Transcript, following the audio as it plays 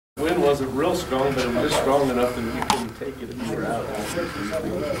Wind wasn't real strong, but it was just strong enough that you couldn't take it if you were out. I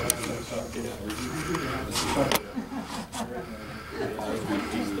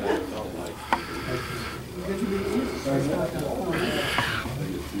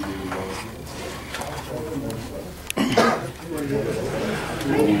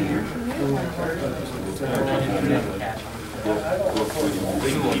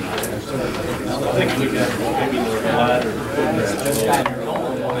think we got maybe the ladder.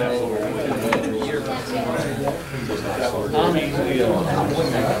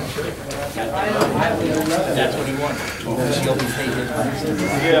 That's what he wanted.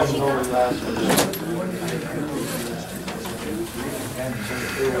 Yeah, it was over last one.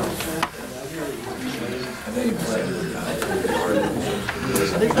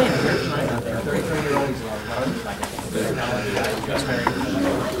 They're playing here tonight out there. 33-year-old just married.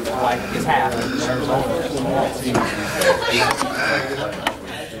 Wife is half.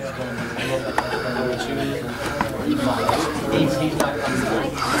 He's not coming.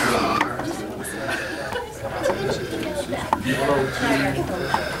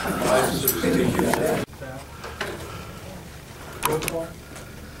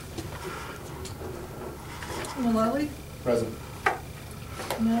 Maloli? Present.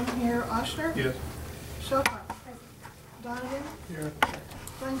 None here. Oshner? Yes. Shellcott? Donovan? Here.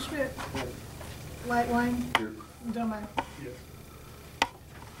 Kleinschmidt? Lightline? Here. Domeyer? Yes.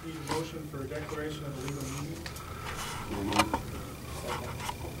 Need a motion for a declaration of a legal meeting.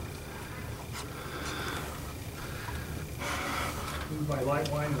 Moved by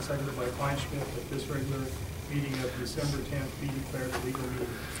Lightline and seconded by Kleinschmidt that this regular meeting of December 10th be declared a legal meeting.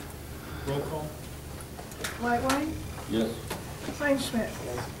 Roll call. Lightline? Yes. Kleinschmidt?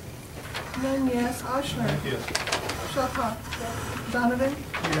 None yes. Oshner? Yes. Shellcott? Donovan?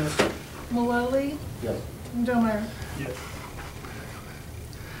 Yes. Maloli? Yes. Domeyer? Yes.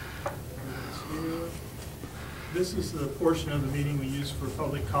 This is the portion of the meeting we use for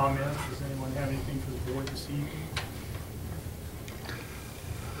public comment. Does anyone have anything for the board this evening?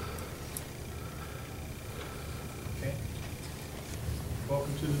 Okay.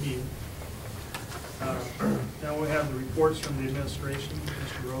 Welcome to the meeting. Now we have the reports from the administration.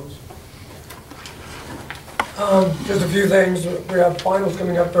 Mr. Rose. Just a few things. We have finals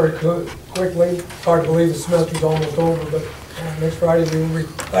coming up very quickly. It's hard to believe the semester's almost over, but next Friday we will be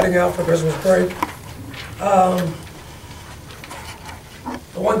letting out for Christmas break. The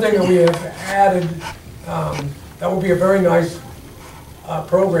one thing that we have added, that will be a very nice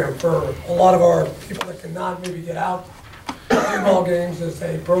program for a lot of our people that cannot maybe get out to ball games, is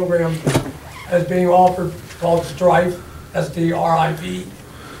a program that's being offered called Strife, S-T-R-I-V.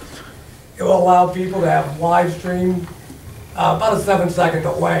 It will allow people to have live stream about a 7-second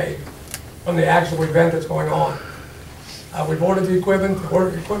delay from the actual event that's going on. We've ordered the equipment,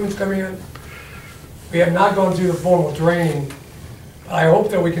 the equipment's coming in. We have not gone through the formal training, but I hope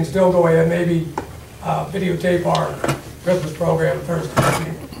that we can still go ahead and maybe videotape our Christmas program Thursday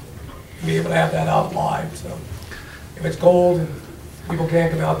evening and be able to have that out live. So if it's cold and people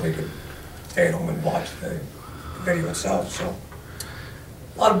can't come out, they could stay at home and watch the video itself. So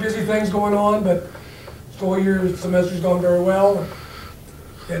a lot of busy things going on, but school year semester's going very well.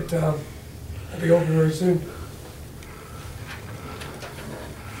 It will be over very soon.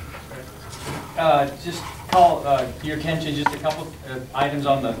 Just call your attention just a couple items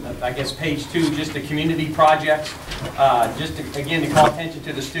on the, I guess, page 2, just the community projects. Just to, again, to call attention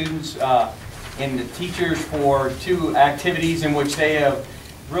to the students and the teachers for 2 activities in which they have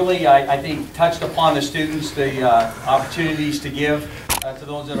really, I think, touched upon the students, the opportunities to give to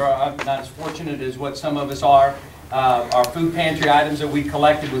those that are not as fortunate as what some of us are. Our food pantry items that we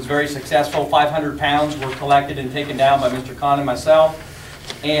collected was very successful. 500 pounds were collected and taken down by Mr. Kahn and myself.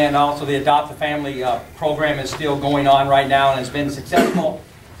 And also the Adopt a Family program is still going on right now and has been successful.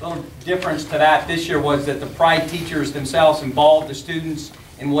 A little difference to that this year was that the Pride teachers themselves involved the students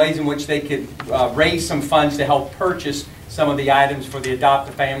in ways in which they could raise some funds to help purchase some of the items for the Adopt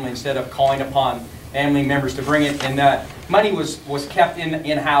a Family instead of calling upon family members to bring it. And money was kept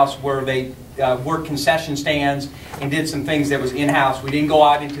in-house where they worked concession stands and did some things that was in-house. We didn't go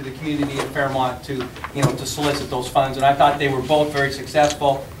out into the community at Fairmont to, to solicit those funds. And I thought they were both very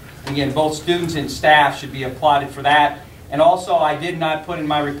successful. Again, both students and staff should be applauded for that. And also, I did not put in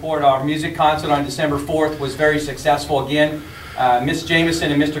my report, our music concert on December 4th was very successful again. Ms.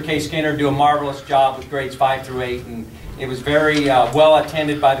 Jameson and Mr. K. Skinner do a marvelous job with grades 5 through 8. And it was very well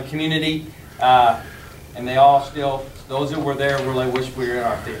attended by the community. And they all still, those who were there really wish we were in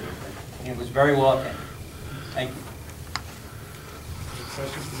our theater. It was very well attended. Thank you. Any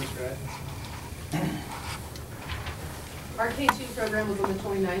questions for Mr. Atkins? Our K-2 program was on the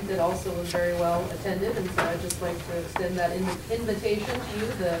 29th. It also was very well attended, and so I'd just like to extend that invitation to you.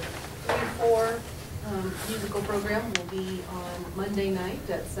 The 3-4 musical program will be on Monday night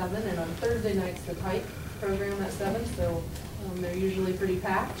at 7, and on Thursday nights the Pike program at 7. So they're usually pretty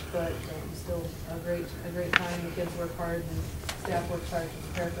packed, but still a great time. The kids work hard and staff works hard to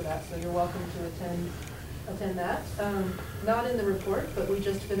prepare for that. So you're welcome to attend that. Not in the report, but we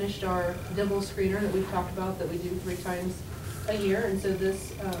just finished our Dibble screener that we've talked about that we do 3 times a year. And so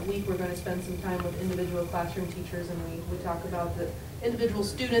this week we're going to spend some time with individual classroom teachers, and we talk about the individual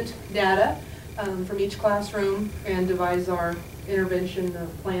student data from each classroom and devise our intervention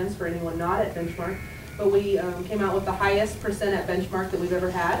plans for anyone not at benchmark. But we came out with the highest % at benchmark that we've ever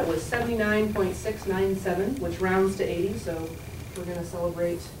had. It was 79.697, which rounds to 80. So we're going to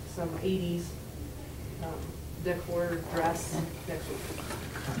celebrate some 80s decor dress next week.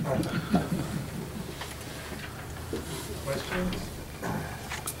 Questions?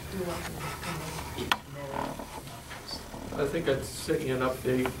 You're welcome. I think I'd sent you an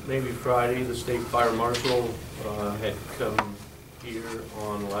update, maybe Friday. The state fire marshal had come here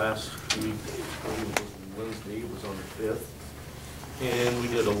on last week, I believe it was Wednesday, it was on the 5th. And we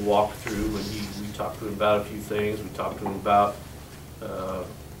did a walkthrough, and we talked to him about a few things. We talked to him about a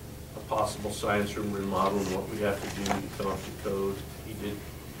possible science room remodel and what we have to do to come up to code.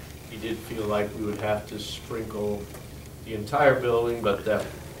 He did feel like we would have to sprinkle the entire building, but that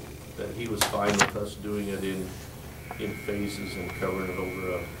he was fine with us doing it in phases and covering it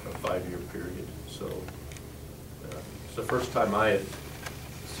over a 5-year period. So it's the first time I had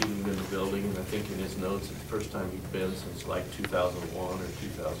seen him in the building, and I think in his notes it's the first time he'd been since like 2001 or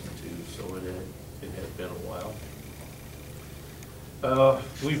 2002, so it had been a while.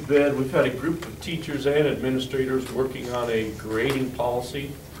 We've had a group of teachers and administrators working on a grading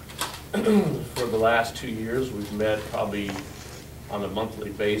policy for the last 2 years. We've met probably on a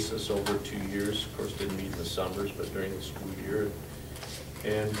monthly basis over 2 years. Of course, didn't meet in the summers, but during the school year.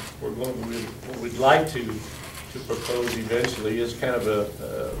 And what we'd like to propose eventually is kind of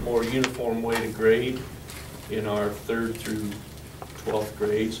a more uniform way to grade in our 3rd through 12th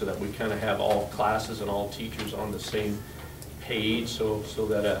grade, so that we kind of have all classes and all teachers on the same page, so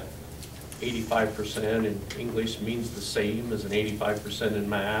that 85% in English means the same as an 85% in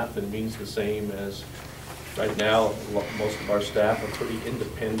math, and means the same as right now. Most of our staff are pretty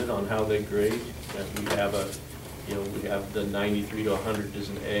independent on how they grade. And we have we have the 93 to 100 is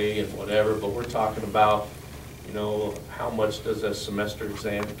an A and whatever, but we're talking about, how much does a semester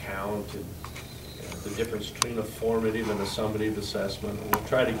exam count, and the difference between a formative and a summative assessment. And we'll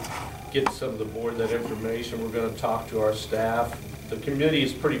try to get some of the board that information. We're going to talk to our staff. The committee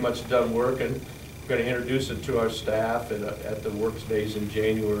is pretty much done working. We're going to introduce it to our staff at the work days in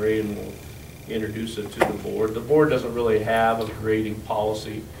January, and we'll introduce it to the board. The board doesn't really have a grading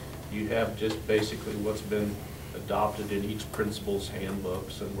policy. You have just basically what's been adopted in each principal's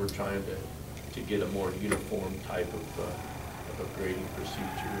handbooks, and we're trying to get a more uniform type of a grading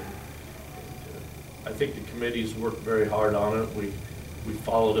procedure. I think the committee's worked very hard on it. We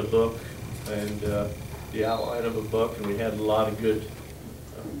followed a book and the outline of a book, and we had a lot of good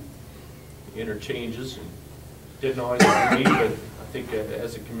interchanges. Didn't always agree, but I think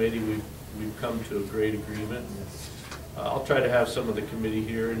as a committee we've come to a great agreement. I'll try to have some of the committee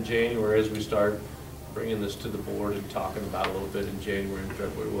here in January as we start bringing this to the board and talking about it a little bit in January and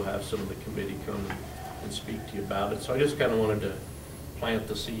February. We'll have some of the committee come and speak to you about it. So I just kind of wanted to plant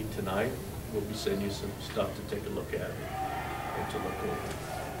the seed tonight. We'll be sending you some stuff to take a look at and to look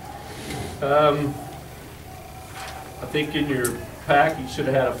over. I think in your pack you should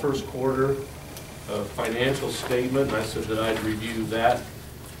have had a first quarter financial statement, and I said that I'd review that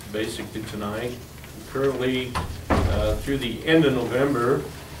basically tonight. Currently, through the end of November,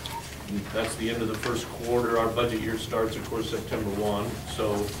 that's the end of the first quarter. Our budget year starts, of course, September 1.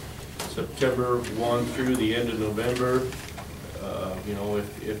 So September 1 through the end of November,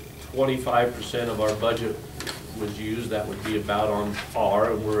 if 25% of our budget was used, that would be about on par,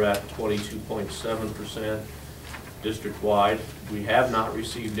 and we're at 22.7% district-wide. We have not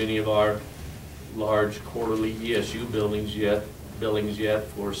received any of our large quarterly ESU billings yet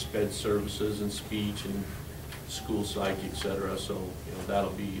for sped services and speech and school psych, etc. So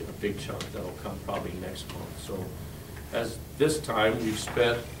that'll be a big chunk that'll come probably next month. So as this time we've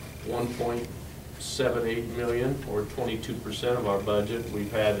spent 1.78 million, or 22% of our budget.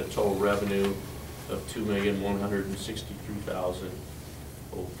 We've had a total revenue of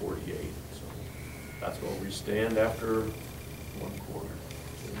 2,163,048. So that's where we stand after 1 quarter.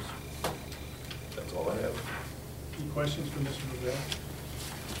 That's all I have. Any questions for Mr. Rivera?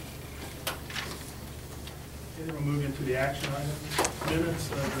 Okay, then we'll move into the action items.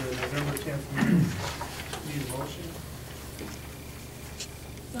 Minutes of the November 10th meeting. Need a motion?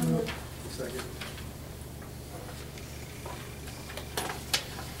 So moved. Second.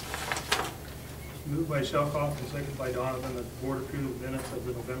 Moved by Shelkoff and seconded by Donovan that the board approve the minutes of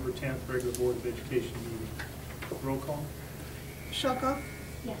the November 10th regular Board of Education meeting. Roll call? Shelkoff.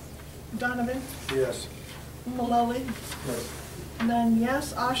 Yes. Donovan. Yes. Maloli. Yes. None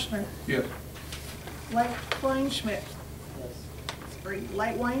yes. Oshner. Yes. Kleinschmidt. Yes. Three.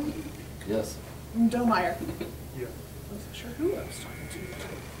 Lightwine. Yes. And Domeyer. Yes. Wasn't sure who I was talking to.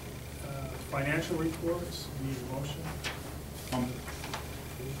 Financial reports, need a motion?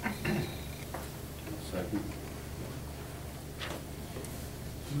 Second.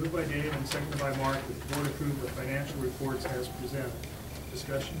 Moved by Dave and seconded by Mark that the board approve the financial reports as presented.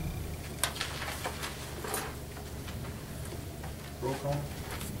 Discussion? Roll call?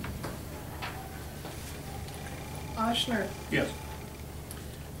 Oshner. Yes.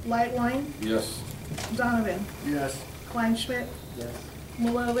 Lightwine. Yes. Donovan. Yes. Kleinschmidt. Yes.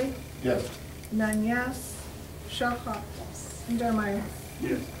 Maloli. Yes. None yes. Shelkoff. Yes. And Domeyer.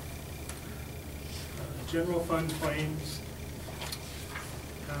 Yes. General fund claims,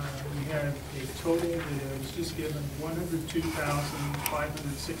 we had a total that was just given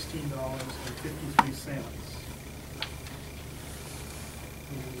 $102,516.53.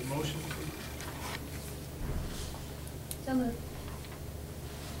 Need a motion, please? So moved.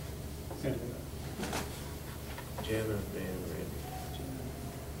 Jim and Van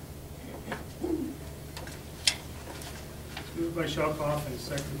Moved by Shelkoff and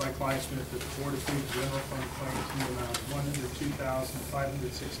seconded by Kleinschmidt that the board approve general fund claims in the amount of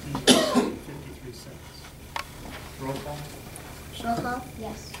 $102,516.53. Roll call? Shelkoff.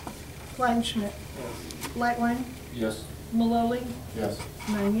 Yes. Kleinschmidt. Lightwine. Yes. Maloli. Yes.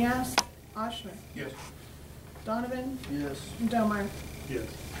 None yes. Oshner. Yes. Donovan. Yes. And Domeyer. Yes.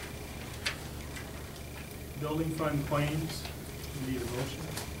 Building fund claims, we need a motion.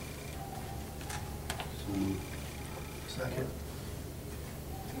 So moved. Second.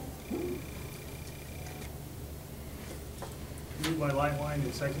 Moved by Lightline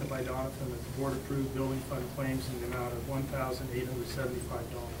and seconded by Donovan that the board approve building fund claims in the amount of $1,875.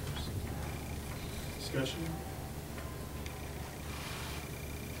 Discussion?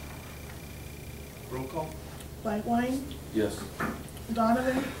 Roll call? Lightwine. Yes.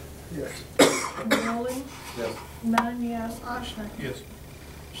 Donovan. Yes. Maloli. Yes. None yes. Oshner. Yes.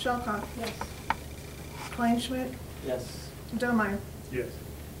 Shelkoff. Yes. Kleinschmidt. Yes. Domeyer. Yes.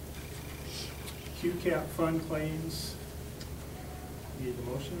 QCAP fund claims, need a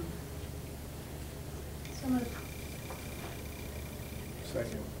motion? So moved.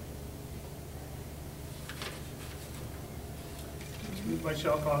 Second. Moved by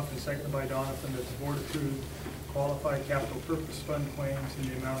Shelkoff and seconded by Donovan that the board approve qualified capital purpose fund claims in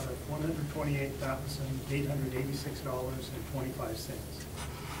the amount of $128,886.25.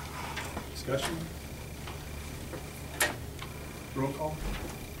 Discussion? Roll call?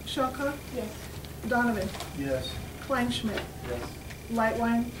 Shelkoff. Yes. Donovan. Yes. Kleinschmidt. Yes.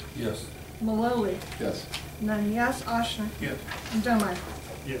 Lightwine. Yes. Maloli. Yes. None yes. Oshner. Yes. And Domeyer.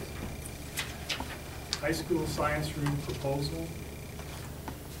 Yes. High school science room proposal.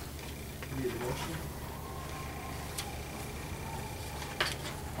 Need a motion?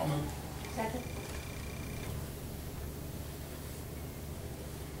 I'll move. Second.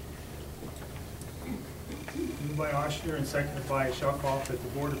 Moved by Oshner and seconded by Shelkoff that the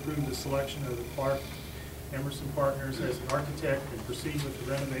board approve the selection of the Clark Emerson Partners as an architect and proceed with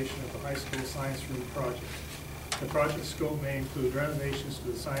the renovation of the high school science room project. The project scope may include renovations to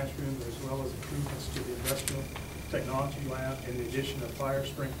the science room as well as improvements to the industrial technology lab and the addition of fire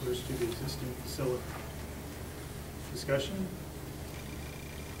sprinklers to the existing facility. Discussion?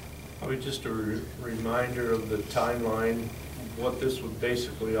 Probably just a reminder of the timeline. What this would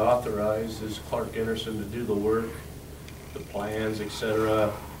basically authorize is Clark Emerson to do the work, the plans, et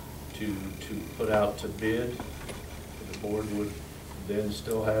cetera, to put out to bid. The board would then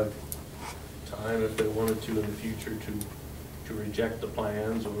still have time if they wanted to in the future to reject the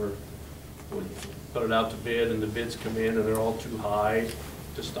plans, or would put it out to bid and the bids come in and they're all too high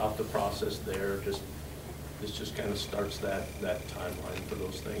to stop the process there. This just kind of starts that timeline for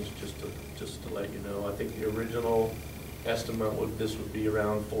those things, just to let you know. I think the original estimate this would be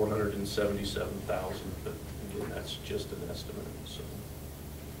around $477,000, but again, that's just an estimate, so.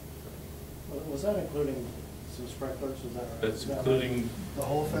 Was that including some sprinklers? Was that right? That's including the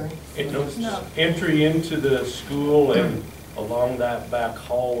whole thing? No. Entry into the school and along that back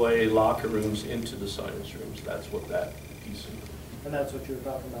hallway, locker rooms into the science rooms. That's what that piece is. And that's what you were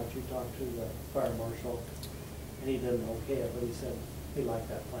talking about. You talked to the fire marshal. and he didn't okay it, but he said he liked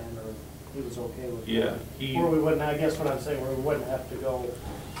that plan, or he was okay with it. Yeah, he- Or we wouldn't, I guess what I'm saying, where we wouldn't have to go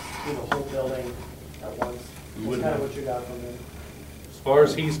through the whole building at once. We That's wouldn't kind of have- what you got from him. As far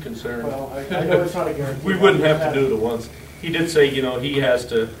as he's concerned. Well, I know it's not a guarantee. We wouldn't have to do it at once. He did say, you know, he has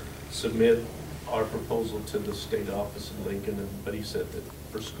to submit our proposal to the state office in Lincoln, but he said that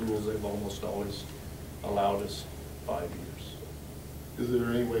for schools, they've almost always allowed us 5 years. Is there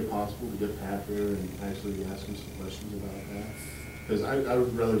any way possible to get Pat here and actually ask him some questions about that? Because I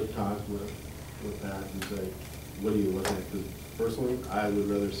would rather talk with Pat and say, what are you looking at? Because personally, I would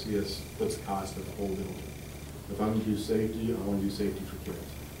rather see us, what's the cost of the whole building? If I'm gonna do safety, I wanna do safety for kids.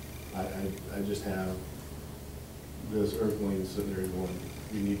 I just have this earthling sitting there going,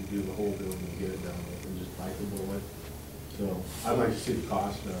 we need to do the whole building and get it done with and just bite the bullet. So I'd like to see the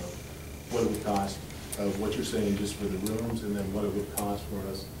cost of what it would cost of what you're saying just for the rooms, and then what it would cost for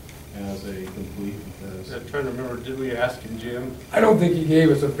us as a complete, because. I'm trying to remember, did we ask him, Jim? I don't think he gave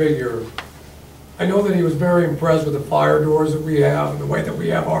us a figure. I know that he was very impressed with the fire doors that we have and the way that we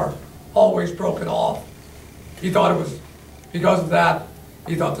have our hallways broken off. He thought it was, because of that,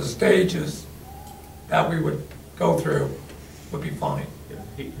 he thought the stages that we would go through would be fine.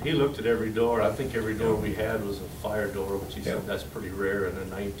 Yeah, he looked at every door. I think every door we had was a fire door, which he Yeah. said that's pretty rare in a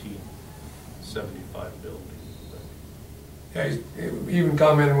 1975 building. Yeah, he even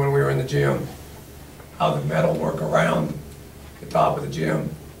commented when we were in the gym, how the metal work around the top of the gym,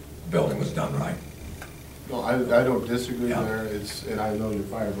 the building was done right. No, I don't disagree Yeah. there, and I know your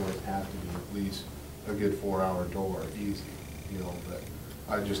fire doors have to be at least a good 4-hour door, easy, you know, but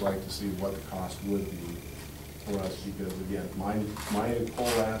I'd just like to see what the cost would be for us, because again, my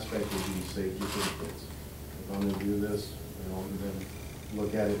whole aspect would be safety for the kids. If I'm gonna do this, you know, and then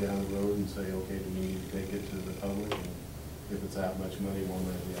look at it down the road and say, okay, do we need to take it to the public? And if it's that much money, one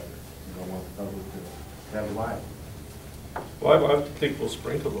way or the other, you don't want the public to have a life. Well, I think we'll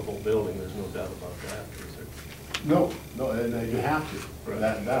sprinkle the whole building. There's no doubt about that, is there? No, and you have to.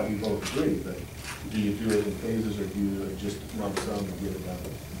 Right. That we both agree, but do you do it in phases, or do you just lump sum and get it done?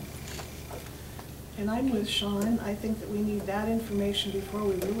 And I'm with Sean. I think that we need that information before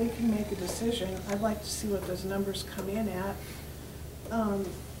we really can make a decision. I'd like to see what those numbers come in at.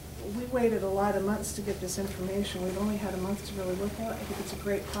 We waited a lot of months to get this information. We've only had a month to really look at it. I think it's a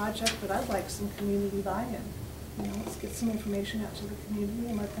great project, but I'd like some community buy-in. You know, let's get some information out to the community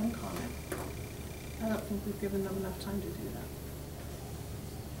and let them comment. I don't think we've given them enough time to do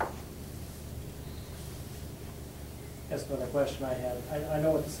that. That's another question I had. I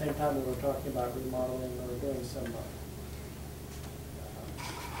know at the same time we were talking about remodeling or doing some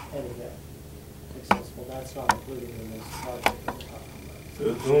handicap accessible. That's not included in this project that we're talking about.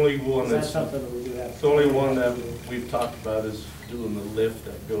 The only one Is that that's, something that we do have? the only one that we've talked about is doing the lift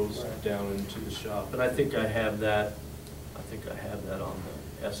that goes Right. down into the shop. And I think I have that on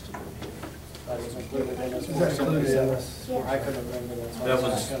the estimate here. That was included in this. Is that included in this? I couldn't remember that. so I That was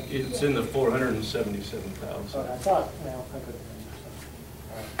was, asking. it's in the So I 477,000. thought, well, I couldn't remember.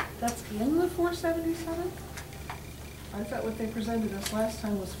 All right. That's in the 477? I thought what they presented us last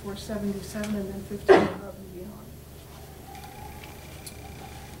time was 477 and then 15 above and beyond.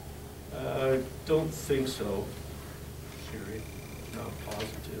 I don't think so, Sherry, not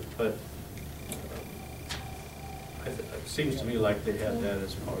positive, but it seems to me like they had that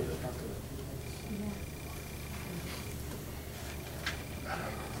as part of it.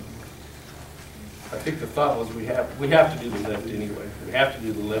 I think the thought was we have to do the lift anyway. We have to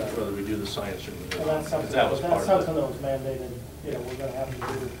do the lift whether we do the science room or Well, not, that's something, because that was part that's something of that was mandated, you know, we're gonna have to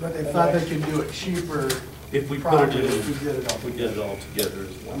do. But they thought they could do it cheaper. it. If we put it probably in, if we did it all we did it all together as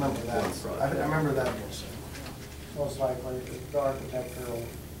I one remember that. I project. remember that being said. Most likely, the architectural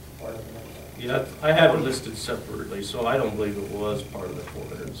part of it. Yeah, I have it listed separately, so I don't believe it was part of the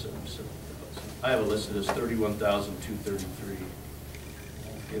 477,000. I have it listed as 31,233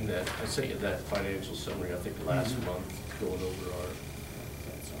 in that, I sent you that financial summary, I think last month, going over our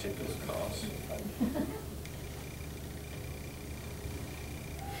particular costs.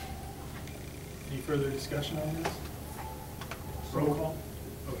 Any further discussion on this? Roll call?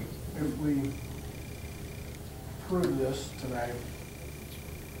 Okay. If we approve this tonight,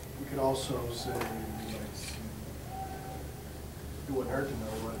 we could also say, it wouldn't hurt to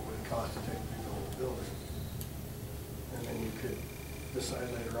know what it would cost to take through the whole building. And then you could decide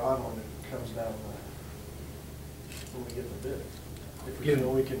later on when it comes down, when we get the bid. If we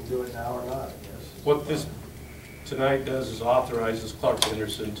feel we can do it now or not, I guess. What this tonight does is authorizes Clark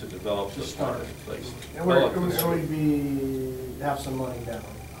Henderson to develop the To start plan it. in place. And Well, it would be, have some money down,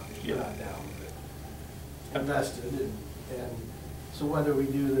 obviously, Yeah. not down, but invested, and So whether we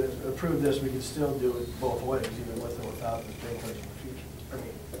do this, approve this, we could still do it both ways, even with or without the sprinklers in the future. I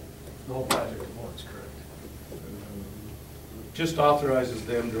mean, the whole project at once, correct? Just authorizes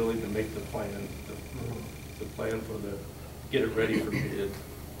them really to make the plan, the plan for the, get it ready for bid, if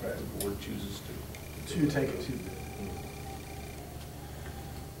the board chooses to. To take it to bid.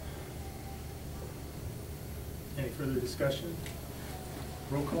 Any further discussion?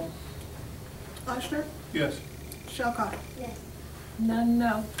 Roll call? Oshner? Yes. Shelkoff? Yes. None,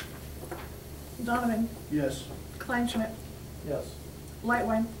 no. Donovan? Yes. Kleinschmidt? Yes.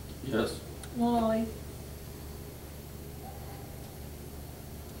 Lightwine? Yes. Maloli?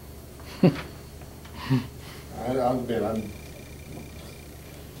 I'm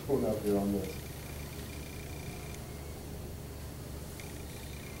going up here on this.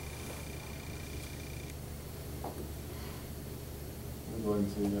 I'm going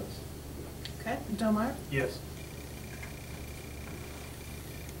to say yes. Okay. Delmeyer? Yes.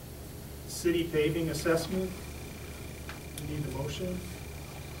 City paving assessment, we need a motion.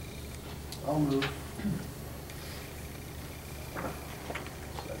 I'll move.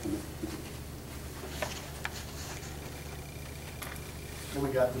 We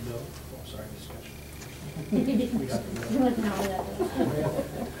got the bill. Oh, sorry, discussion. We got the bill.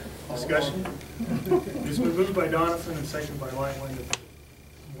 Discussion? It's been moved by Donovan and seconded by Lightline that the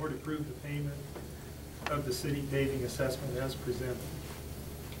board approve the payment of the city paving assessment as presented.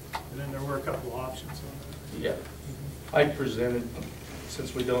 And then there were a couple of options on that. Yeah. I presented,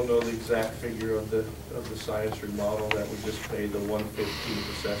 since we don't know the exact figure of the science remodel, that we just pay the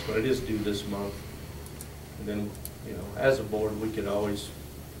 1/15th assessment. It is due this month. And then, you know, as a board, we can always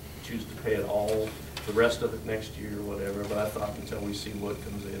choose to pay it all, the rest of it next year or whatever, but I thought until we see what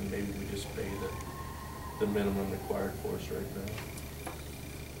comes in, maybe we just pay the minimum required for us right now.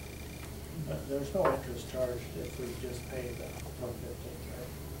 But there's no interest charged if we just pay the 115th, right?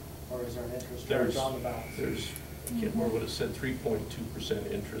 Or is there an interest charge on the balance? There's, I can't remember what it said,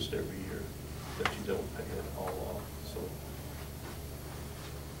 3.2% interest every year that you don't pay it all off, so.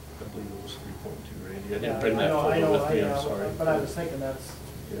 I believe it was 3.2, Randy. I Yeah, didn't bring that I photo know, with me, yeah, I'm sorry. But I was thinking that's,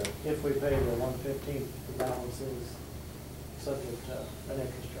 Yeah. if we pay the 115th, the balance is subject to an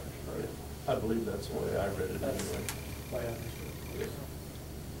interest charge. Right. I believe that's the way I read it That's anyway. the way I understood it.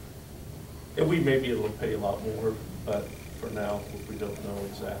 And we may be able to pay a lot more, but for now, we don't know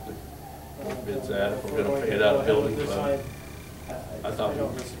exactly what bids at, if we're gonna pay it out of building fund. I I thought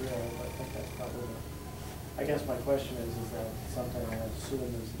don't we- disagree, but I think that's probably, I guess my question is that something I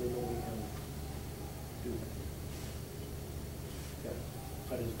assume is legal, we can do that? Yeah,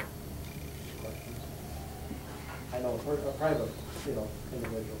 that is questions. I know a private, you know,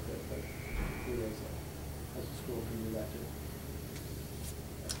 individual could, but we as a school can do that too.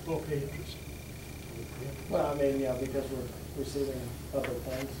 We'll pay interest. Well, I mean, yeah, because we're receiving other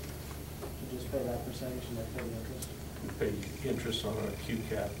things, to just pay that percentage and then pay the interest. We pay interest on our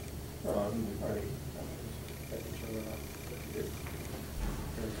QCAP fund, we Right. pay. Making sure we're not.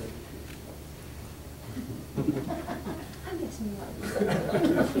 I'm guessing you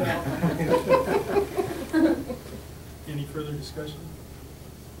are. Any further discussion?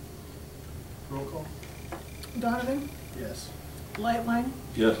 Roll call? Donovan? Yes. Lightline?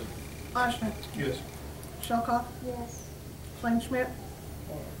 Yes. Oshner? Yes. Shelkoff? Yes. Kleinschmidt?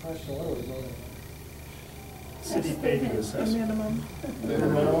 Question, what are we voting City paving The assessment. minimum. on? The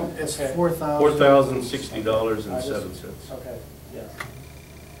minimum? It's Okay. $4,060.07. Okay, yes.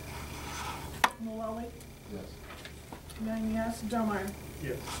 Maloli? Yes. 9 yes. Delmeyer?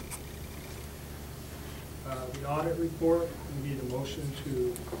 Yes. The audit report, we need a motion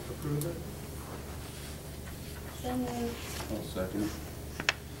to approve it. So moved. I'll second.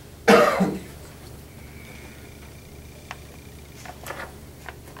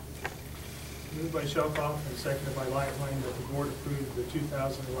 Moved by Shelkoff and seconded by Lightline that the board approve the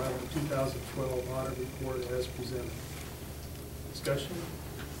 2011-2012 audit report as presented. Discussion?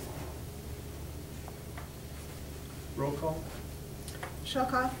 Roll call?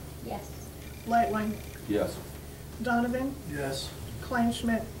 Shelkoff? Yes. Lightline? Yes. Donovan? Yes.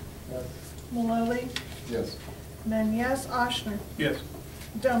 Kleinschmidt? Yes. Maloli? Yes. 9 yes. Oshner? Yes.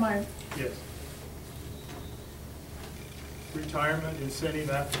 Delmeyer? Yes. Retirement incentive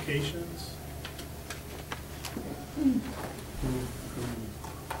applications.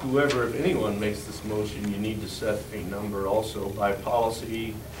 Whoever, if anyone makes this motion, you need to set a number also. By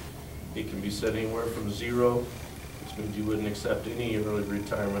policy, it can be set anywhere from 0, which means you wouldn't accept any early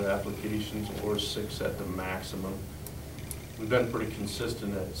retirement applications, or 6 at the maximum. We've been pretty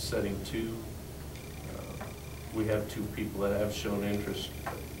consistent at setting 2. We have 2 people that have shown interest.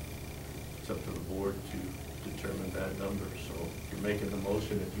 It's up to the board to determine that number. So if you're making the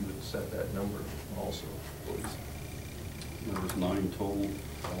motion, if you would set that number also, please. There was 9 total.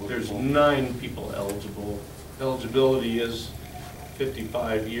 There's 9 people eligible. Eligibility is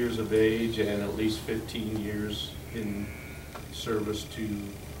 55 years of age and at least 15 years in service to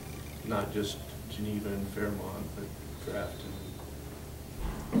not just Geneva and Fairmont, but Grafton,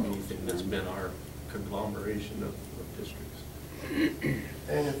 anything that's been our conglomeration of districts.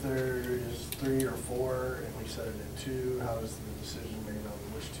 And if there is 3 or 4 and we set it at 2, how is the decision made on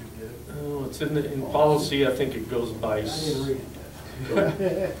which to get? Oh, it's in policy, I think it goes by, I didn't read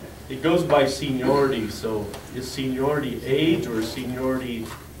it. it goes by seniority, so is seniority age or seniority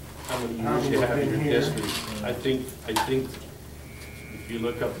how many years you have in your district? I think if you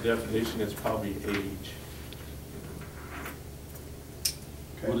look up the definition, it's probably age.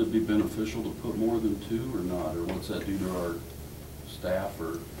 Would it be beneficial to put more than 2 or not, or what's that do to our staff,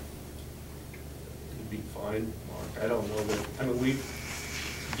 or? It'd be fine, Mark. I don't know that, I mean,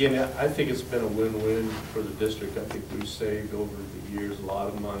 again, I think it's been a win-win for the district. I think we've saved over the years a lot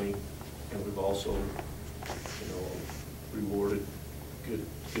of money, and we've also, rewarded good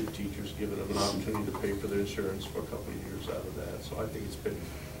teachers, given them an opportunity to pay for their insurance for a couple of years out of that. So I think it's been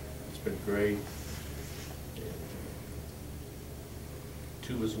great. And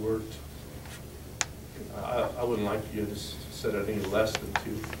 2 has worked. I wouldn't like you to set it any less than 2.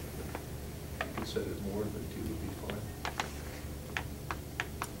 You could set it more than 2 would be fine.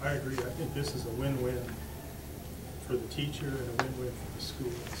 I agree. I think this is a win-win for the teacher and a win-win for the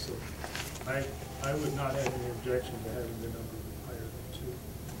school. So I would not have any objection to having the number higher than 2.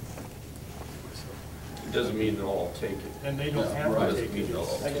 So, It doesn't mean they'll all take it. and they don't have Right. to take it. I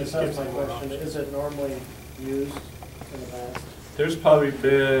I guess Just that's gives my them more question. options. Is it normally used in the past? There's probably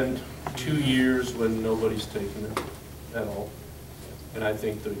been 2 years when nobody's taken it at all. And I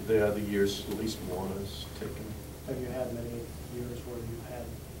think the other years, at least one is taken. Have you had many years where you had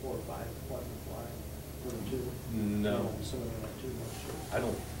 4 or 5 wanting to fly, or 2? No, Some of them have 2 months. I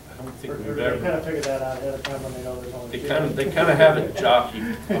don't think Or we've they kind of ever, figure that out ahead of time when they know there's only 2. they kind of have it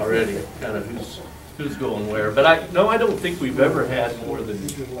jockeyed already, kind of who's going where. But I don't think we've ever had more than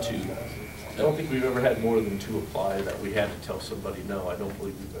 2. I don't think we've ever had more than 2 apply that we had to tell somebody no. I don't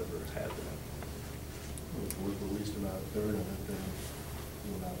believe we've ever had that. We're at least about a third of it, then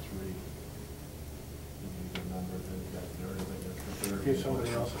about 3. You get a number, then you got a third of it, that's the third. Give somebody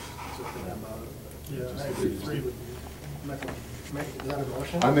else a about it. Yeah, I agree. 3 would be. Is that a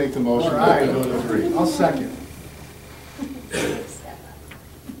motion? I make the motion All that we right. go to 3. I'll second.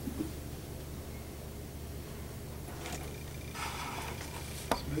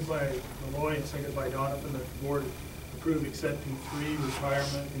 Moved by Malloy and seconded by Donovan that the board approve accepting 3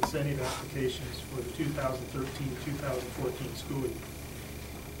 retirement incentive applications for the 2013-2014 school year.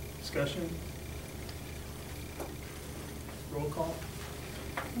 Discussion? Roll call?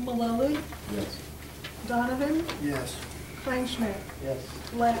 Maloli, Yes. Donovan, Yes. Kleinschmidt, Yes.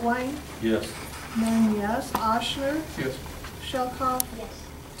 Lightline, Yes. Moon, yes, Oshner, Yes. Shelkoff,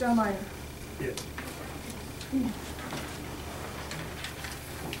 Delmeyer. Yes.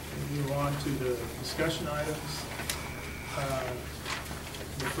 Move on to the discussion items.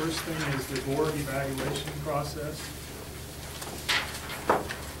 The first thing is the board evaluation process.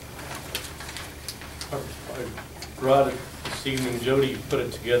 I brought it this evening. Jody put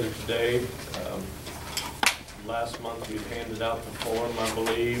it together today. Last month we handed out the form, I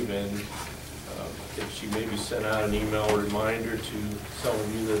believe, and I think she maybe sent out an email reminder to some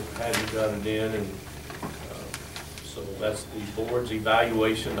of you that hadn't got it in, and so that's the board's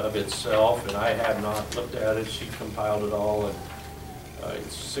evaluation of itself, and I have not looked at it. She compiled it all, and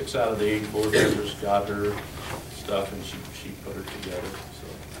it's 6 out of the 8 board members got her stuff, and she put her together. So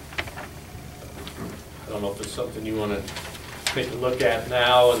I don't know if it's something you want to take a look at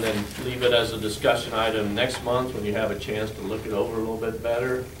now and then leave it as a discussion item next month when you have a chance to look it over a little bit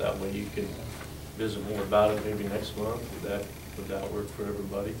better. That way you can visit more about it maybe next month. Would that work for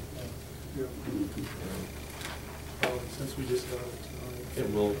everybody? Since we just got it tonight.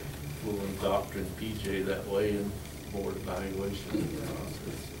 It will indoctrinate PJ that way in board evaluation.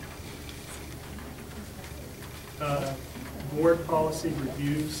 Board policy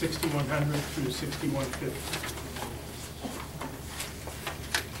review, 6100 through 6150.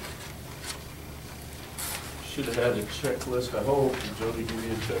 Should have had a checklist, I hope. Did Jody give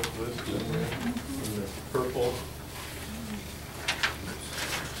you a checklist in there, in the purple?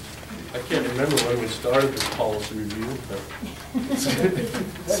 I can't remember when we started this policy review, but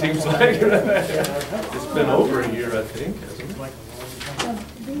seems like it's been over a year, I think, hasn't it? Like a long time.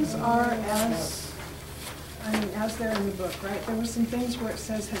 These are as I mean, as they're in the book, right? There were some things where it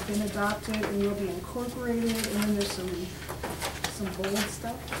says have been adopted and will be incorporated, and then there's some bold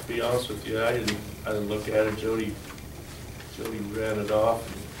stuff. To be honest with you, I didn't look at it. Jody ran it off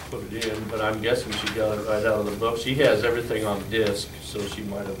and put it in, but I'm guessing she got it right out of the book. She has everything on disc, so she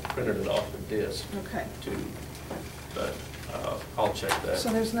might have printed it off the disc Okay. too. But I'll check that. So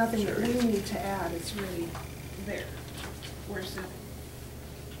there's nothing that we Sherry. need to add, it's really there. Where's it?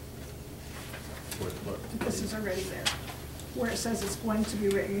 What? This is already there. Where it says it's going to be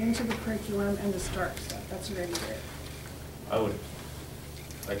written into the curriculum and the start stuff, that's already there. I would,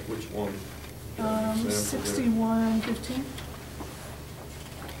 like which one? Example there. 6115.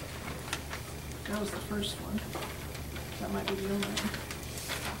 That was the first one. That might be the only one.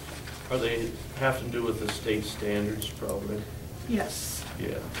 Are they have to do with the state standards probably? Yes.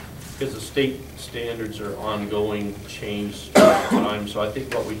 Yeah, because the state standards are ongoing, change all the time, so I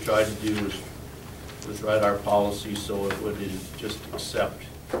think what we tried to do was write our policy so it would just accept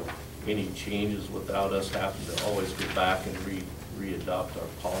any changes without us having to always go back and re-adopt our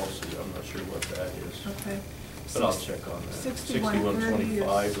policy. I'm not sure what that is, Okay. but I'll check on that.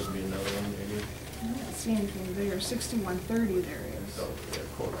 6125 would be another one maybe. I don't see anything there. 6130 there is. Oh, yeah,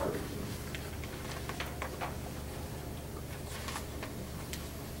 core curriculum.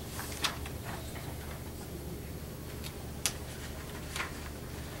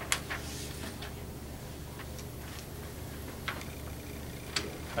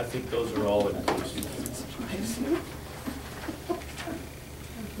 I think those are all inclusive. Surprising.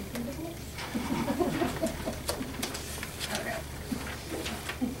 Okay.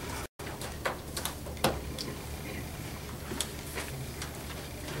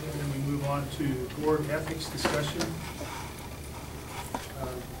 And then we move on to board ethics discussion.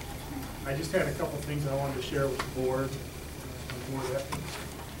 I just had a couple of things I wanted to share with the board on board ethics.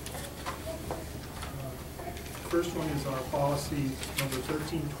 First one is our policy number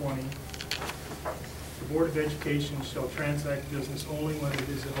 1320. The Board of Education shall transact business only when it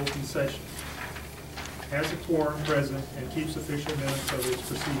is in open session, has a quorum present, and keeps official minutes of its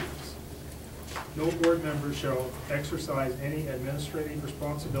proceedings. No board member shall exercise any administrative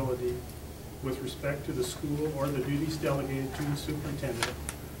responsibility with respect to the school or the duties delegated to the superintendent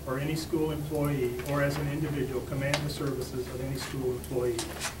or any school employee, or as an individual command the services of any school employee.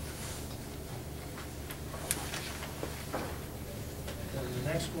 And the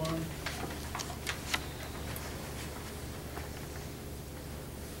next one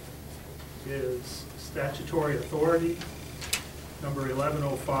is statutory authority, number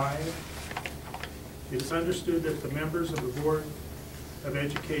 1105. It is understood that the members of the Board of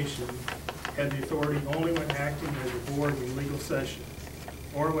Education had the authority only when acting as a board in legal session,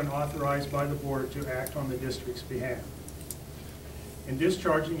 or when authorized by the board to act on the district's behalf. In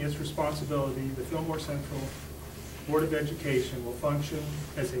discharging its responsibility, the Fillmore Central Board of Education will function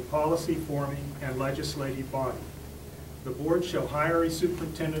as a policy-forming and legislative body. The board shall hire a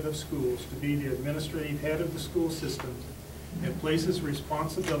superintendent of schools to be the administrative head of the school system and places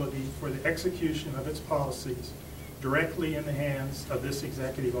responsibility for the execution of its policies directly in the hands of this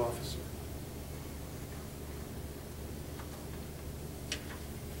executive officer.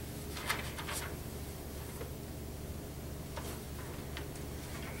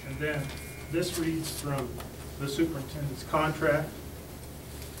 And then this reads from the superintendent's contract.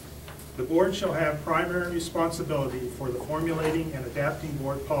 The board shall have primary responsibility for the formulating and adapting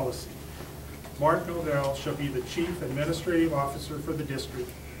board policy. Mark Novell shall be the chief administrative officer for the district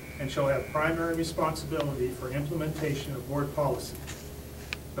and shall have primary responsibility for implementation of board policy.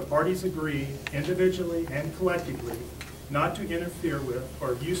 The parties agree, individually and collectively, not to interfere with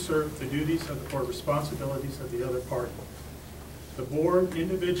or usurp the duties or responsibilities of the other party. The board,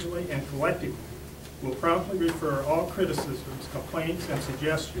 individually and collectively, will promptly refer all criticisms, complaints, and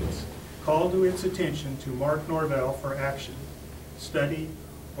suggestions called to its attention to Mark Norvell for action, study,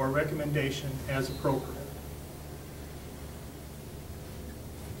 or recommendation as appropriate.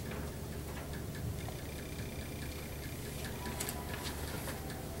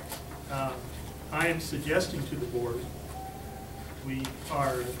 I am suggesting to the board,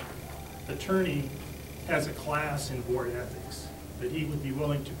 our attorney has a class in board ethics that he would be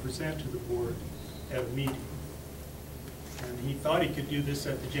willing to present to the board at a meeting. And he thought he could do this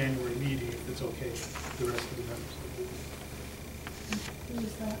at the January meeting if it's okay with the rest of the members of the board. Who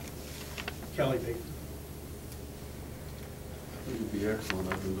is that? Kelly Baker. I think it'd be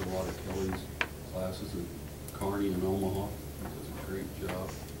excellent. I've been to a lot of Kelly's classes at Kearney and Omaha. He does a great job.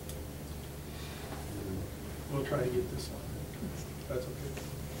 We'll try to get this on. That's okay.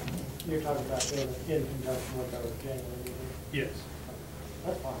 You're talking about doing it in conjunction with our January meeting? Yes.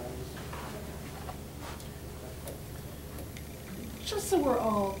 That's fine. just so we're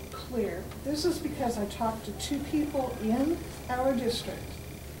all clear, this is because I talked to 2 people in our district,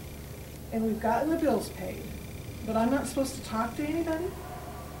 and we've gotten the bills paid, but I'm not supposed to talk to anybody?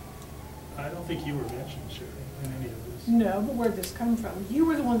 I don't think you were mentioned, Sherry, in any of this. No, but where'd this come from? You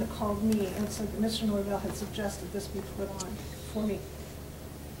were the one that called me and said that Mr. Norvell had suggested this be put on for me.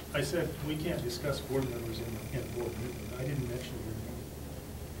 I said, we can't discuss board members in a board meeting. I didn't mention your name.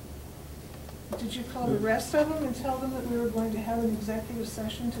 Did you call the rest of them and tell them that we were going to have an executive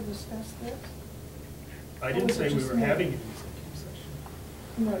session to discuss this? I didn't say we were having an executive session.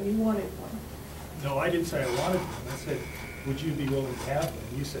 No, you wanted one. No, I didn't say I wanted one. I said, would you be willing to have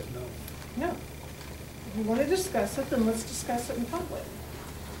one? You said no. No. If you want to discuss it, then let's discuss it in public.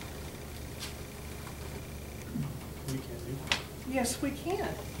 We can't do that. Yes, we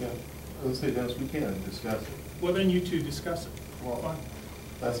can. Yeah, let's say, Dennis, we can discuss it. Well, then you two discuss it. Well, Fine.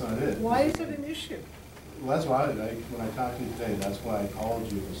 that's not it. Why is it an issue? Well, that's why, when I talked to you today, that's why I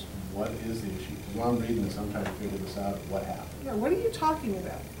called you, is what is the issue? Because while I'm reading this, I'm trying to figure this out, what happened. Yeah, what are you talking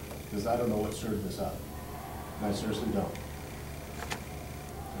about? Because I don't know what stirred this up. And I seriously don't.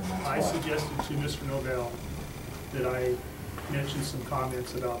 And that's I why. suggested to Mr. Novell that I mention some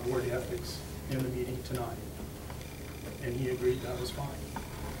comments about board ethics in the meeting tonight. And he agreed that was fine.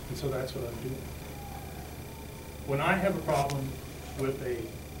 And so that's what I'm doing. When I have a problem with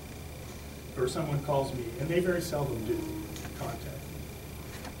or someone calls me, and they very seldom do contact me,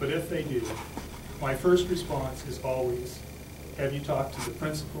 but if they do, my first response is always, have you talked to the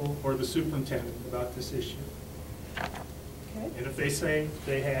principal or the superintendent about this issue? Okay? And if they say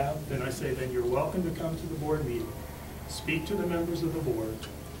they have, then I say, then you're welcome to come to the board meeting, speak to the members of the board,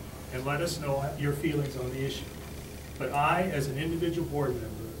 and let us know your feelings on the issue. But I, as an individual board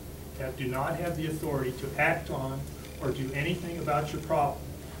member, do not have the authority to act on or do anything about your problem,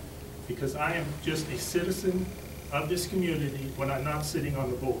 because I am just a citizen of this community when I'm not sitting on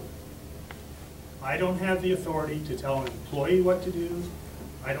the board. I don't have the authority to tell an employee what to do.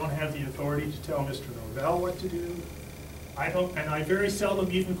 I don't have the authority to tell Mr. Norvell what to do. And I very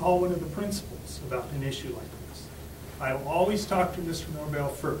seldom even call one of the principals about an issue like this. I will always talk to Mr. Norvell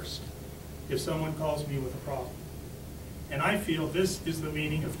first if someone calls me with a problem. And I feel this is the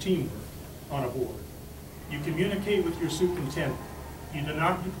meaning of teamwork on a board. You communicate with your superintendent. You do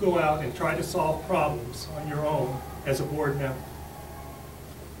not go out and try to solve problems on your own as a board member.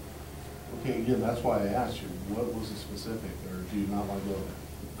 Okay, again, that's why I asked you, what was the specific, or do you not want to go there?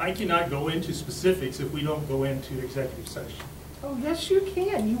 I cannot go into specifics if we don't go into executive session. Oh, yes, you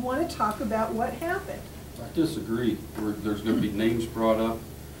can. You want to talk about what happened. I disagree. There's going to be names brought up,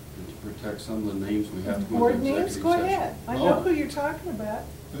 and to protect some of the names, we have to go Board into names, executive go session. ahead. I No. know who you're talking about.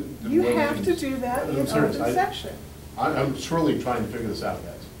 You What have to names? do that in I'm serious, open section. I'm truly trying to figure this out,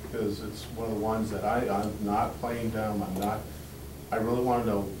 guys, because it's one of the ones that I'm not playing dumb, I really want to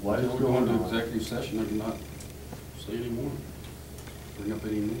know what is Until we go going into on. executive session, I cannot say any more, bring up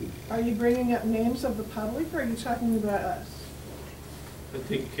any names. Are you bringing up names of the public, or are you talking about us? I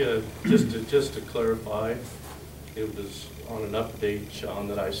think, just to clarify, it was on an update, Sean,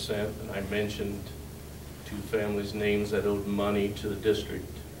 that I sent, and I mentioned 2 families' names that owed money to the district,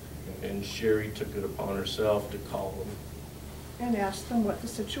 and Sherry took it upon herself to call them, And ask them what the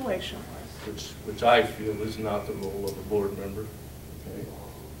situation was. which I feel is not the role of a board member. Okay.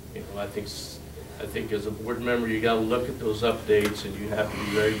 You know, I think as a board member, you gotta look at those updates, and you have to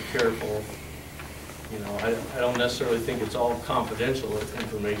be very careful. You know, I don't necessarily think it's all confidential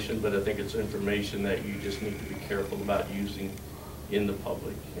information, but I think it's information that you just need to be careful about using in the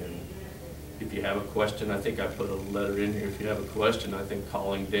public. And if you have a question, I think I put a letter in here, if you have a question, I think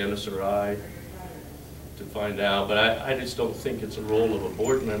calling Dennis or I to find out, but I just don't think it's a role of a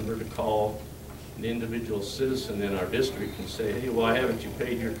board member to call an individual citizen in our district and say, hey, why haven't you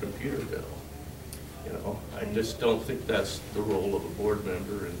paid your computer bill? You know, I just don't think that's the role of a board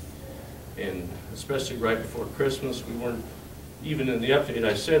member, and especially right before Christmas, we weren't, even in the update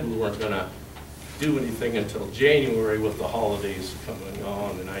I said we weren't gonna do anything until January with the holidays coming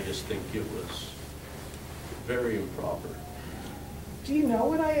on, and I just think it was very improper. Do you know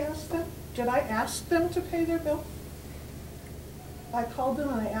what I asked them? Did I ask them to pay their bill? I called them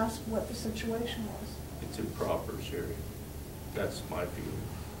and I asked what the situation was. It's improper, Sherry. That's my feeling.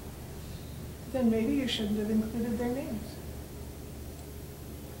 Then maybe you shouldn't have included their names.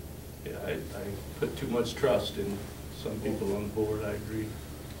 Yeah, I put too much trust in some people on the board, I agree.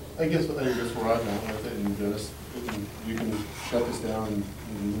 I guess where I'm at with it, and just, you can shut this down and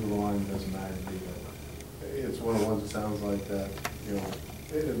move on, it doesn't matter to me, but it's one of the ones that sounds like that, you know,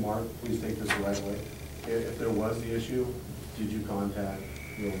 and Mark, please take this the right way. If there was the issue, did you contact,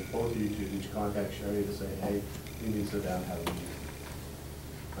 you know, both of you two, did you contact Sherry to say, hey, we need to sit down and have a meeting?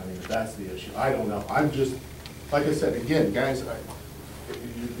 I mean, if that's the issue, I don't know. I'm just, like I said, again, guys,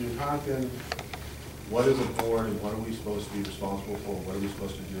 you're talking, what is a board and what are we supposed to be responsible for? What are we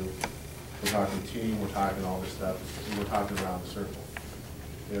supposed to do? We're talking team, we're talking all this stuff, and we're talking around the circle.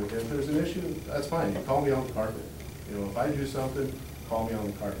 If there's an issue, that's fine. You call me on the carpet. You know, if I do something, call me on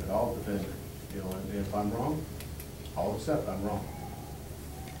the carpet. I'll defend it. You know, and if I'm wrong, I'll accept I'm wrong.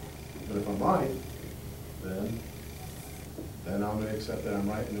 But if I'm right, then I'm gonna accept that I'm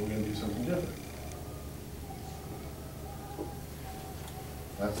right, and then we're gonna do something different.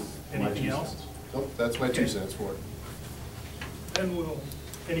 That's my 2 Anything else? cents. Nope, that's my 2 cents for it. And will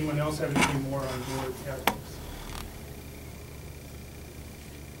anyone else have anything more on board ethics?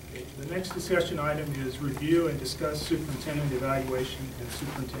 Okay, the next discussion item is review and discuss superintendent evaluation and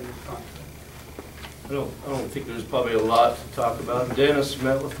superintendent contract. I don't think there's probably a lot to talk about. Dennis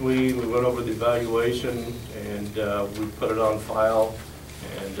met with me, we went over the evaluation, and we put it on file,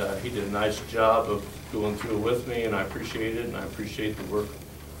 and he did a nice job of going through it with me, and I appreciate it, and I appreciate the work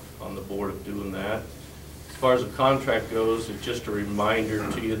on the board of doing that. As far as the contract goes, it's just a reminder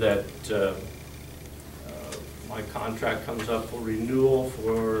to you that my contract comes up for renewal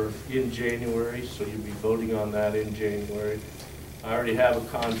in January, so you'll be voting on that in January. I already have a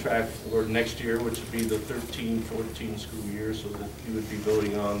contract for next year, which would be the 13-14 school year, so that you would be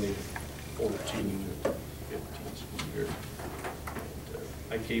voting on the 14-15 school year.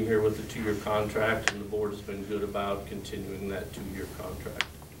 I came here with a 2-year contract, and the board has been good about continuing that 2-year contract.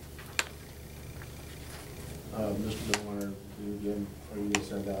 Mr. Miller, again, are you gonna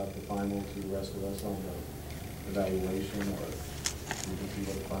send out the final to the rest of us on the evaluation, or we can see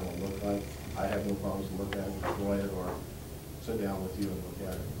what the final look like? I have no problems to look at it, enjoy it, or sit down with you and look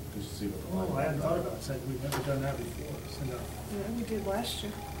at it, just to see what the final. Oh, I hadn't thought about saying, we've never done that before. Send out, Yeah, we did last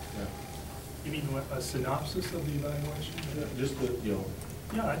year. Yeah. you mean a synopsis of the evaluation? Just the, you know.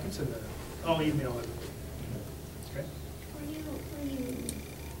 Yeah, I can send that out. I'll email it. Okay. Were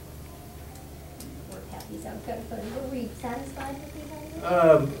you satisfied with the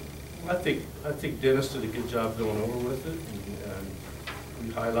evaluation? I think Dennis did a good job going over with it, and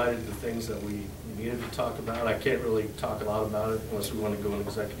we highlighted the things that we needed to talk about. I can't really talk a lot about it unless we want to go in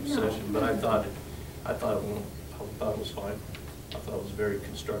executive session, but I thought it was fine. I thought it was very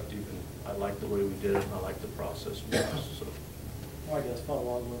constructive, and I liked the way we did it, and I liked the process we used, so. Well, I guess follow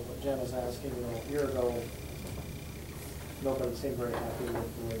along with what Jen was asking, a year ago, nobody seemed very happy with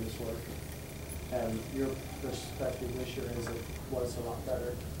the way this worked. And your perspective this year is it was a lot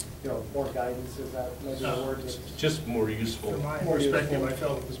better. You know, more guidance, is that maybe the word? It's just more useful. From my More perspective, useful. I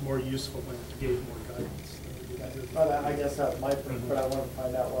felt it was more useful when it gave more guidance. But I guess that's my, but I want to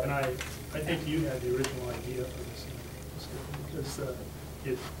find out what. And I think you had the original idea for this,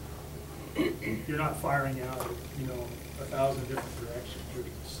 because you're not firing out, 1,000 different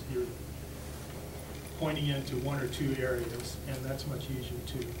directions. You're pointing into 1 or 2 areas, and that's much easier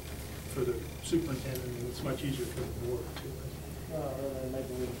for the superintendent, and it's much easier for the board too. Well, then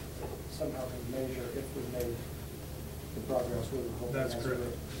maybe we somehow can measure if we made the progress we were hoping. That's as correct. we-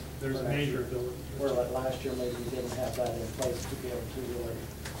 There's a for next major year. ability. Where like last year, maybe we didn't have that in place to be able to really.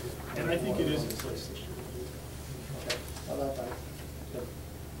 And I think it is in place this year. Okay, well, that's fine. Good.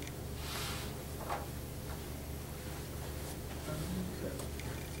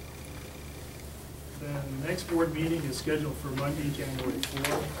 Then the next board meeting is scheduled for Monday, January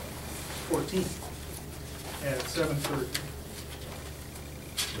 14th at 7:30.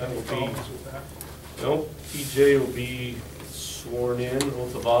 That will Any be, problems with that? no, PJ will be sworn in,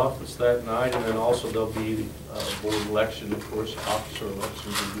 oath of office that night, and then also there'll be board election, of course, officer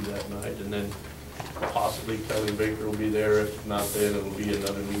elections will be that night, and then possibly Kelly Baker will be there. If not, then it'll be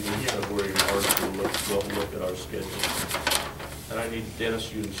another meeting in February, March. We'll look at our schedule. And I need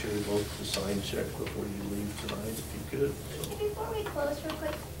Dennis, you and Sherry both to sign check before you leave tonight, if you could. Before we close real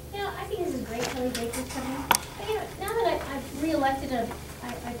quick, I think this is great, Kelly Baker's coming. But, now that I've reelected,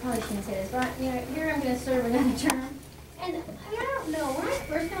 I probably shouldn't say this, but, here I'm gonna serve another term. And, I don't know, when I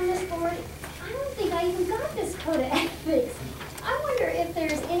first got on this board, I don't think I even got this code of ethics. I wonder if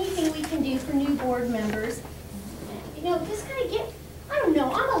there's anything we can do for new board members. Just kind of get, I don't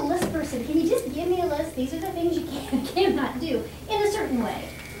know, I'm a list person. Can you just give me a list? These are the things you cannot do in a certain way.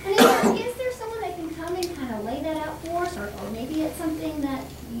 And is there someone that can come and kind of lay that out for us? Or maybe it's something that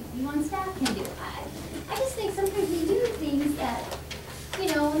you on staff can do. I just think sometimes we do things that,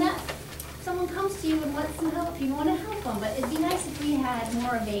 when that someone comes to you and wants some help, you want to help them. But it'd be nice if we had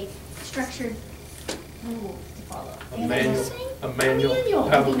more of a structured rule to follow. A manual,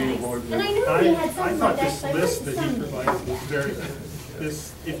 would have a be new nice. board And I member. knew we had I something thought like that. this but I list couldn't that he find it. provided was very good.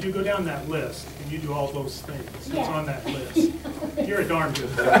 this, if you go down that list and you do all those things, it's Yeah. on that list. You're a darn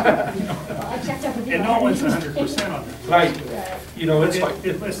good Well, I checked up with you And no one's already. 100% on that. Right, you know, it's It like,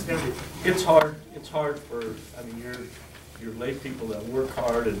 it lists everything. it's hard for, I mean, you're lay people that work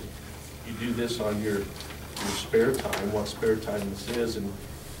hard and you do this on your spare time, what spare time this is. And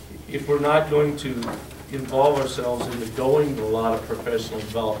if we're not going to involve ourselves into going to a lot of professional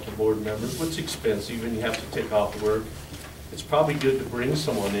development board members, which is expensive and you have to take off work, it's probably good to bring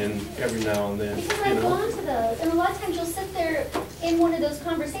someone in every now and then, Because you I've know? gone to those, and a lot of times you'll sit there in one of those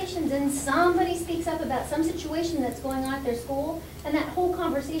conversations and somebody speaks up about some situation that's going on at their school, and that whole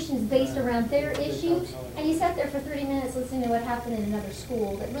conversation is based around their issue, and you sat there for 30 minutes listening to what happened in another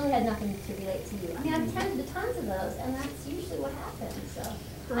school that really had nothing to relate to you. I mean, I've attended to tons of those, and that's usually what happens, so.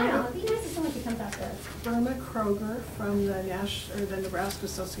 I don't know, it'd be nice if someone could come out there. Burma Kroger from the the Nebraska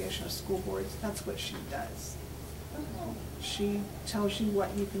Association of School Boards, that's what she does. She tells you what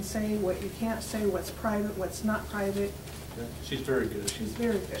you can say, what you can't say, what's private, what's not private. Yeah, she's very good. She's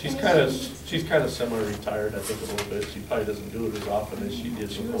very good. She's kind of semi-retired, I think, a little bit. She probably doesn't do it as often as she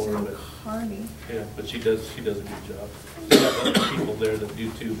did She was before, in but, Kearney. yeah, but she does a good job. We have other people there that do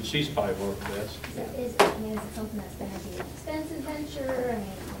too, but she's probably one of the best. So is it something that's gonna be an expensive venture?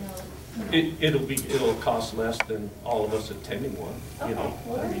 I mean, It'll cost less than all of us attending one, you know? Okay,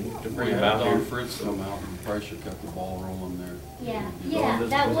 well, I mean, to We bring had them out Don here. Fritz come out and probably should cut the ball rolling there. Yeah, You know, yeah, this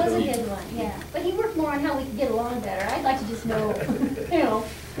that was a the- good one, yeah. But he worked more on how we could get along better. I'd like to just know, you know.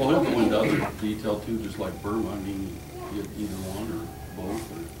 Well, he'll go into other detail too, just like Burma. I mean, you get either one or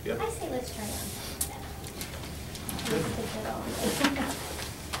both or. Yep. I say let's try on that. Let's take that on.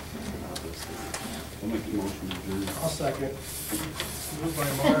 I'll make the motion to adjourn. I'll second. Moved by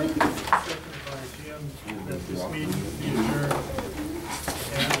Mark, seconded by Jim, that this meeting be adjourned.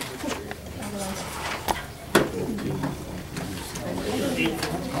 And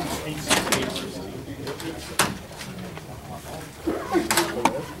 8:16.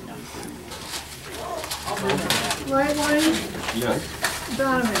 Lightline, Yes.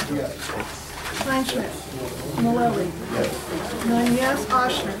 Donovan. Kleinschmidt. Mallory. Nine yes,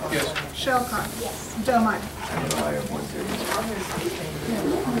 Oshner. Yes. Shelcock. Yes. Delmeyer.